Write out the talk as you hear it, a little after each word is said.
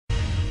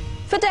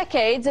For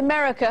decades,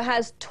 America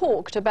has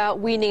talked about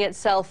weaning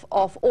itself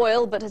off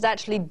oil, but has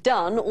actually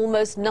done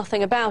almost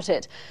nothing about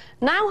it.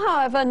 Now,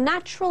 however,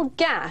 natural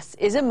gas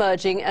is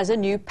emerging as a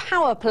new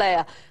power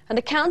player and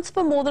accounts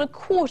for more than a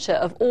quarter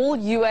of all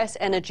U.S.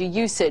 energy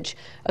usage.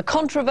 A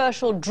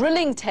controversial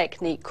drilling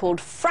technique called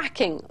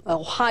fracking,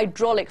 or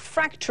hydraulic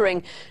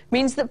fracturing,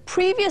 means that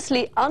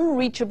previously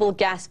unreachable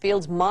gas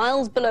fields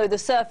miles below the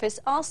surface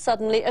are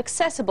suddenly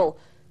accessible.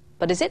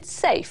 But is it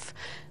safe?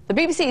 The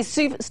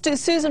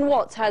BBC's Susan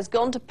Watts has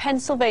gone to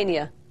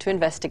Pennsylvania to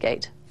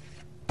investigate.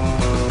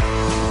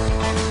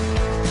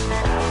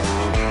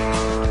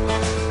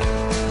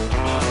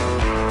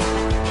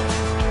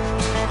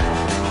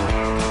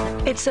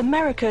 It's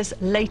America's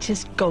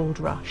latest gold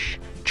rush.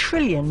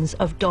 Trillions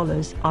of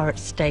dollars are at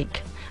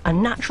stake. A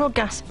natural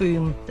gas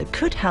boom that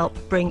could help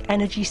bring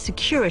energy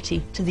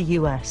security to the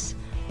US.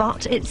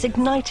 But it's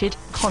ignited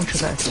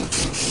controversy.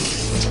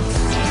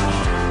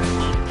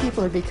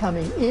 People are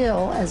becoming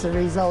ill as a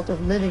result of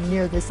living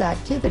near this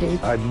activity.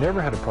 I've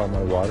never had a problem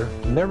with water,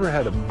 never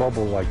had a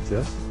bubble like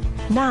this.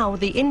 Now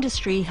the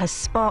industry has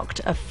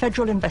sparked a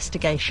federal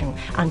investigation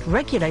and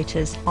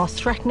regulators are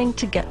threatening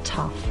to get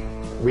tough.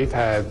 We've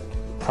had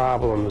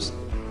problems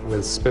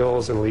with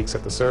spills and leaks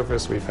at the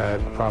surface. We've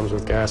had problems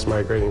with gas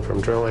migrating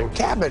from drilling.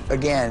 Cabot,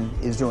 again,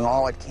 is doing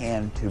all it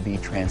can to be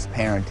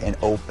transparent and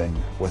open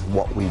with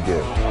what we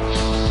do.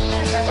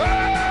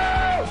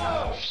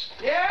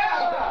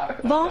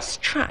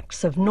 Vast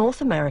tracts of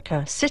North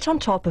America sit on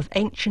top of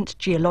ancient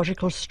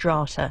geological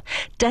strata,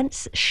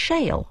 dense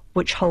shale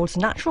which holds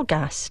natural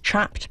gas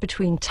trapped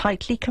between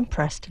tightly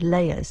compressed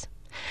layers.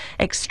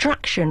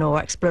 Extraction or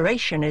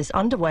exploration is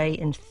underway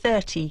in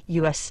 30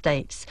 US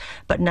states,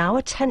 but now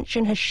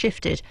attention has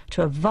shifted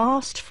to a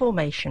vast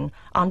formation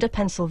under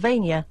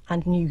Pennsylvania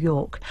and New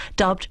York,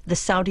 dubbed the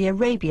Saudi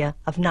Arabia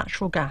of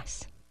natural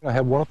gas. I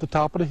have one at the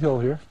top of the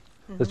hill here.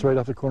 That's right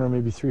off the corner,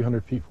 maybe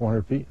 300 feet,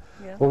 400 feet.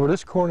 Yeah. Over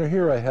this corner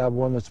here, I have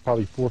one that's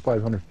probably 400 or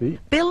 500 feet.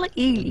 Bill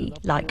Ely,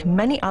 like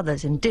many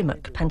others in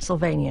Dimock,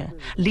 Pennsylvania,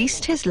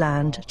 leased his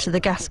land to the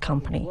gas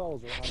company.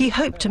 He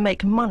hoped to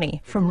make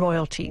money from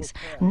royalties.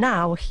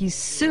 Now he's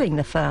suing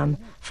the firm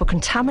for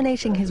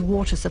contaminating his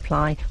water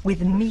supply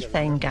with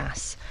methane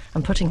gas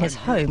and putting his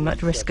home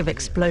at risk of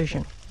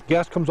explosion.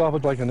 Gas comes off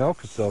it like an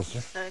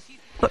Alka-Seltzer.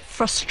 But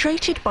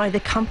frustrated by the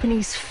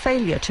company's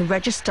failure to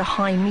register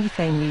high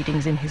methane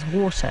readings in his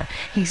water,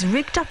 he's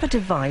rigged up a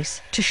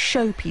device to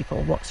show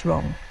people what's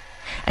wrong.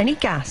 Any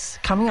gas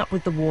coming up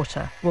with the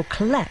water will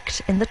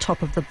collect in the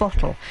top of the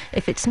bottle.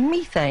 If it's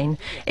methane,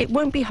 it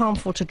won't be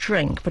harmful to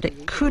drink, but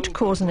it could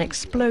cause an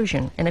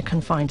explosion in a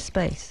confined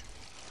space.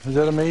 Is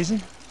that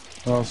amazing?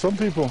 Some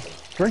people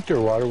drink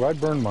their water. I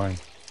burned mine.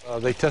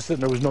 They tested it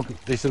and there was no,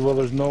 they said, well,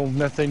 there's no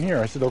methane here.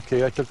 I said,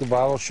 okay. I took the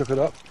bottle, shook it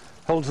up,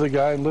 held it to the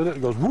guy and lit it.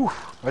 It goes, whoo.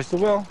 I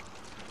said, well,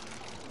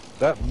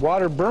 that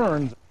water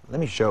burned. Let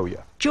me show you.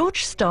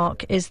 George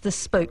Stark is the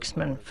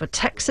spokesman for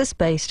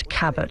Texas-based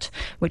Cabot,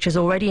 which has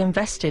already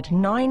invested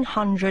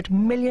 $900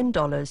 million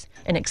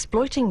in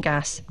exploiting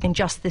gas in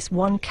just this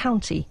one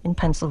county in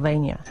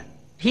Pennsylvania.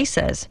 He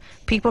says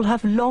people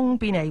have long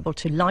been able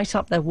to light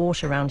up their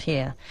water around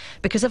here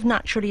because of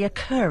naturally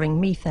occurring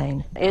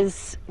methane.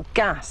 Is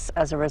gas,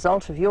 as a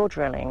result of your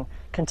drilling,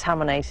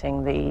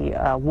 contaminating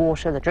the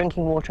water, the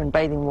drinking water and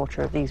bathing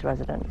water of these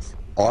residents?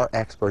 Our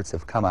experts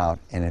have come out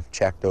and have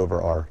checked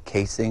over our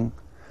casing,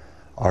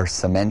 our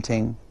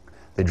cementing,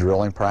 the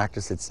drilling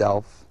practice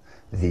itself,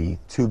 the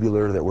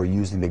tubular that we're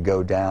using to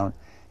go down,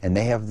 and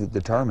they have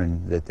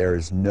determined that there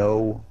is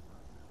no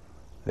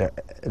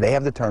they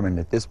have determined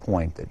at this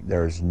point that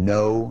there is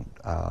no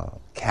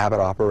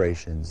Cabot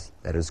operations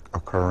that is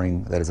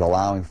occurring, that is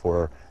allowing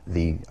for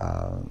the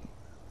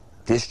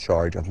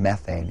discharge of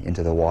methane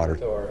into the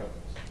water.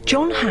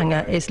 John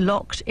Hanger is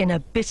locked in a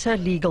bitter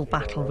legal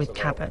battle with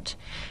Cabot.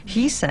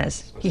 He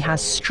says he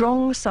has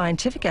strong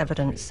scientific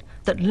evidence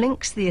that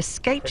links the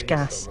escaped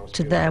gas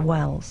to their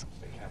wells.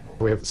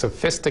 We have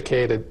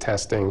sophisticated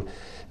testing.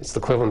 It's the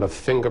equivalent of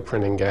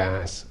fingerprinting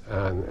gas,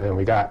 and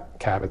we got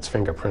Cabot's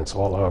fingerprints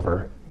all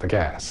over the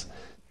gas.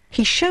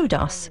 He showed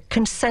us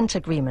consent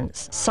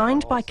agreements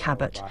signed by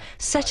Cabot,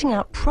 setting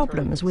out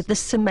problems with the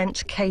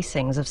cement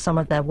casings of some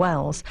of their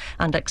wells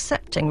and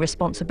accepting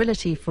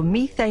responsibility for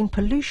methane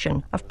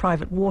pollution of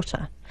private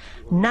water.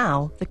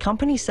 Now, the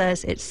company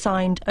says it's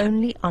signed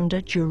only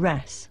under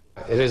duress.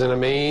 It is an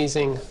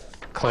amazing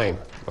claim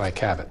by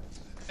Cabot,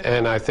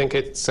 and I think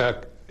it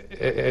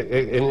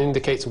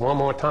indicates one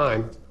more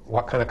time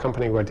what kind of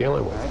company we're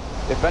dealing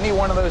with. If any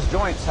one of those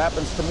joints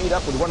happens to meet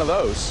up with one of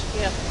those,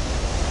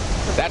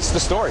 that's the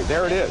story.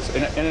 There it is.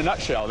 In a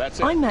nutshell, that's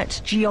it. I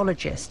met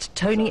geologist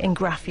Tony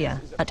Ingraffia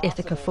at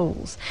Ithaca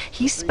Falls.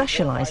 He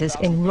specializes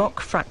in rock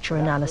fracture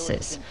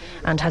analysis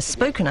and has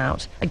spoken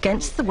out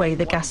against the way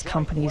the gas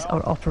companies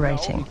are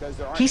operating.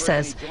 He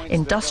says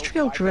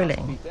industrial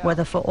drilling,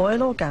 whether for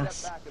oil or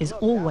gas, is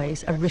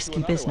always a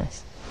risky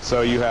business.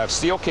 So you have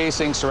steel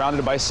casing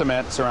surrounded by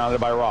cement,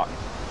 surrounded by rock.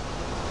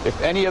 If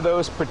any of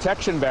those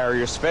protection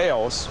barriers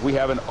fails, we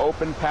have an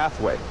open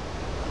pathway.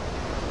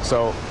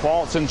 So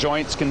faults and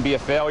joints can be a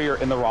failure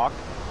in the rock.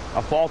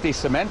 A faulty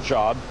cement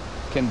job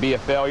can be a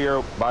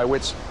failure by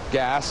which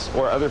gas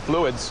or other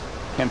fluids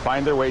can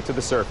find their way to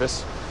the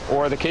surface,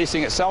 or the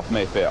casing itself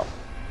may fail.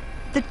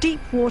 The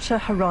Deepwater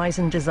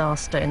Horizon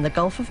disaster in the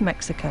Gulf of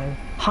Mexico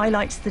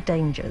highlights the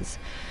dangers.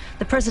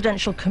 The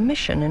Presidential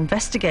Commission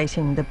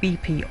investigating the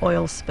BP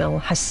oil spill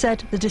has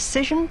said the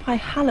decision by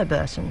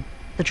Halliburton,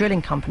 the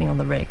drilling company on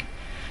the rig,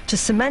 to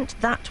cement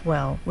that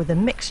well with a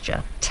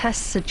mixture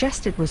tests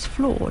suggested was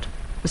flawed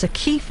was a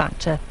key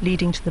factor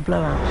leading to the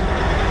blowout.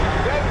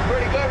 That's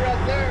pretty good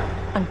right there.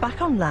 And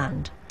back on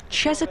land,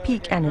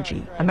 Chesapeake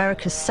Energy,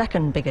 America's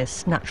second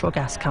biggest natural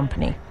gas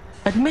company,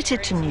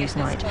 admitted to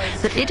Newsnight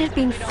that it had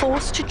been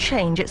forced to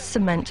change its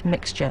cement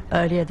mixture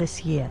earlier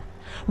this year.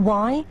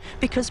 Why?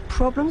 Because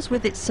problems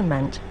with its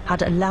cement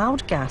had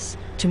allowed gas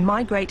to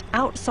migrate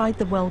outside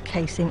the well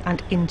casing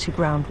and into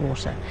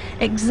groundwater,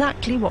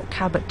 exactly what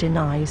Cabot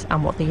denies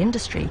and what the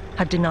industry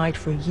had denied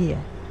for a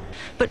year.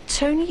 But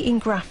Tony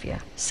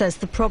Ingraffia says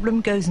the problem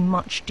goes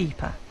much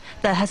deeper.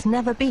 There has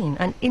never been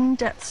an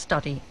in-depth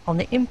study on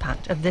the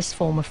impact of this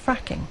form of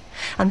fracking,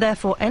 and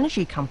therefore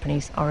energy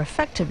companies are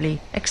effectively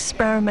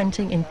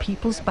experimenting in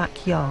people's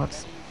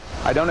backyards.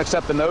 I don't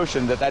accept the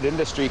notion that that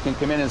industry can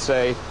come in and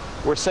say,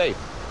 we're safe.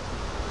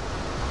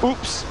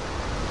 Oops.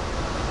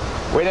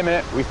 Wait a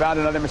minute, we found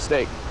another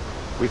mistake.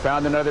 We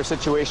found another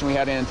situation we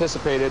hadn't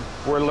anticipated.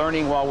 We're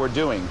learning while we're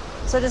doing.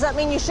 So does that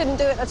mean you shouldn't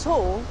do it at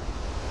all?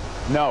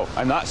 No,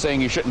 I'm not saying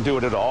you shouldn't do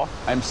it at all.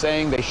 I'm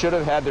saying they should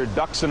have had their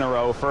ducks in a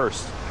row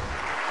first.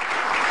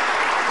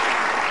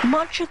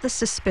 Much of the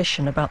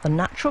suspicion about the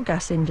natural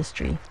gas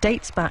industry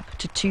dates back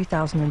to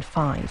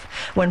 2005,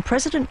 when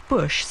President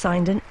Bush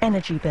signed an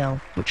energy bill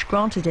which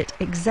granted it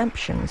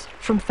exemptions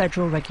from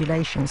federal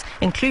regulations,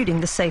 including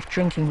the Safe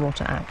Drinking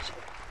Water Act.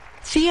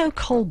 Theo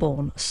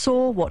Colborn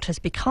saw what has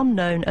become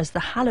known as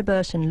the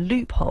Halliburton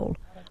loophole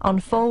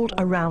unfold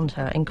around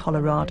her in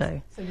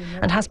Colorado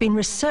and has been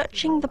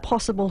researching the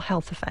possible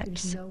health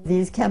effects.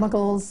 These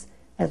chemicals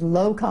at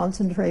low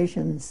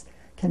concentrations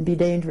can be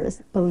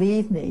dangerous.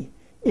 Believe me,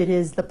 it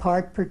is the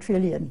part per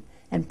trillion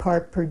and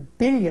part per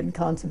billion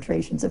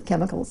concentrations of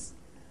chemicals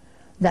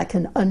that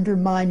can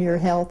undermine your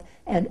health,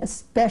 and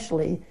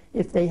especially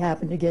if they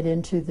happen to get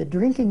into the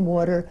drinking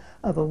water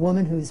of a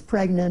woman who's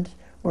pregnant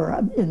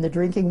or in the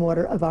drinking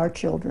water of our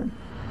children.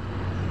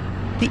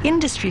 The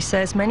industry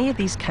says many of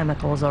these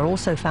chemicals are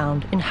also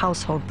found in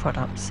household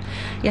products.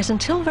 Yet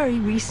until very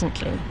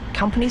recently,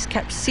 companies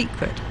kept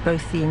secret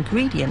both the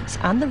ingredients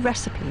and the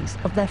recipes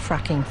of their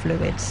fracking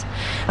fluids.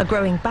 A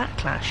growing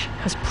backlash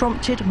has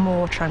prompted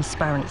more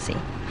transparency.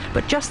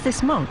 But just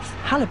this month,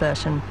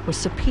 Halliburton was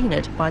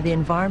subpoenaed by the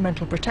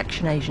Environmental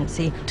Protection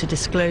Agency to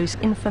disclose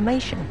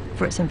information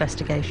for its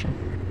investigation.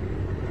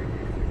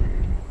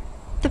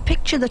 The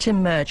picture that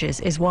emerges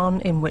is one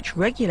in which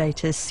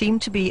regulators seem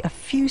to be a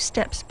few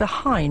steps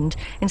behind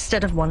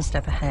instead of one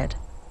step ahead.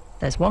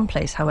 There's one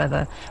place,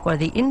 however, where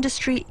the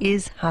industry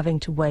is having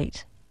to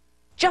wait.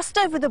 Just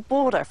over the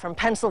border from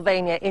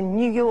Pennsylvania in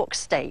New York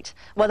State,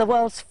 where the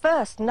world's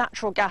first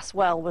natural gas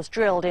well was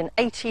drilled in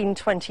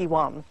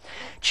 1821,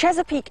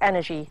 Chesapeake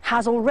Energy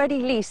has already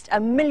leased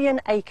 1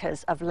 million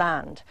acres of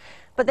land.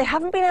 But they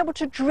haven't been able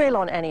to drill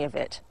on any of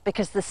it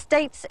because the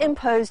state's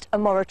imposed a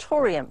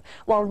moratorium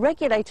while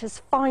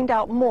regulators find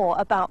out more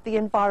about the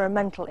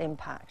environmental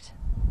impact.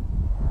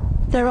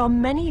 There are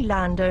many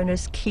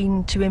landowners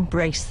keen to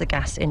embrace the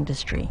gas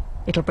industry.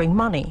 It'll bring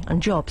money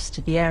and jobs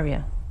to the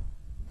area.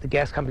 The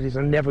gas companies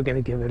are never going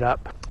to give it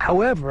up.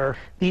 However,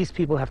 these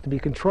people have to be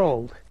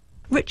controlled.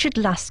 Richard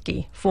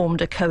Lasky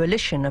formed a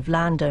coalition of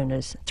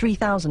landowners,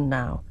 3,000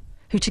 now,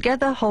 who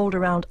together hold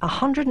around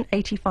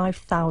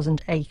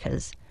 185,000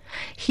 acres.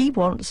 He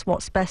wants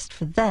what's best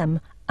for them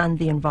and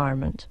the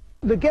environment.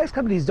 The gas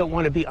companies don't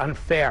want to be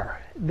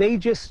unfair. They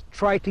just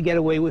try to get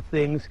away with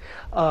things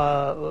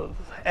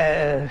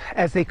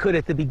as they could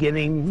at the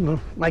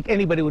beginning, like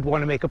anybody would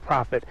want to make a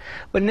profit.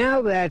 But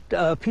now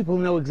that people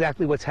know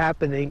exactly what's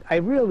happening, I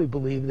really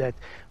believe that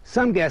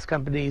some gas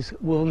companies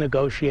will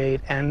negotiate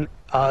and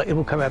it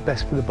will come out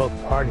best for both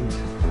parties.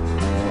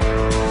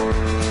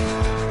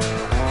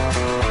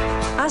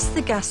 As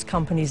the gas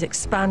companies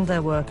expand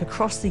their work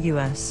across the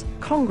US,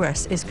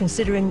 Congress is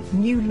considering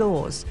new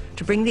laws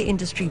to bring the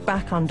industry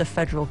back under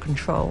federal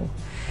control.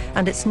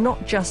 And it's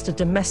not just a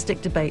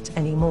domestic debate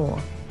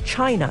anymore.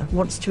 China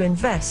wants to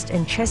invest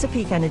in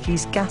Chesapeake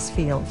Energy's gas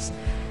fields.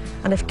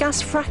 And if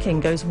gas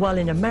fracking goes well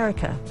in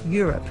America,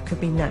 Europe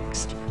could be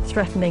next,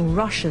 threatening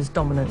Russia's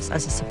dominance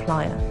as a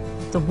supplier.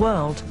 The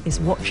world is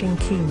watching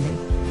keenly.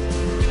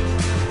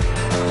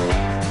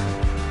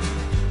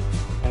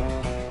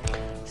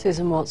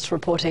 Susan Watts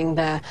reporting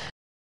there.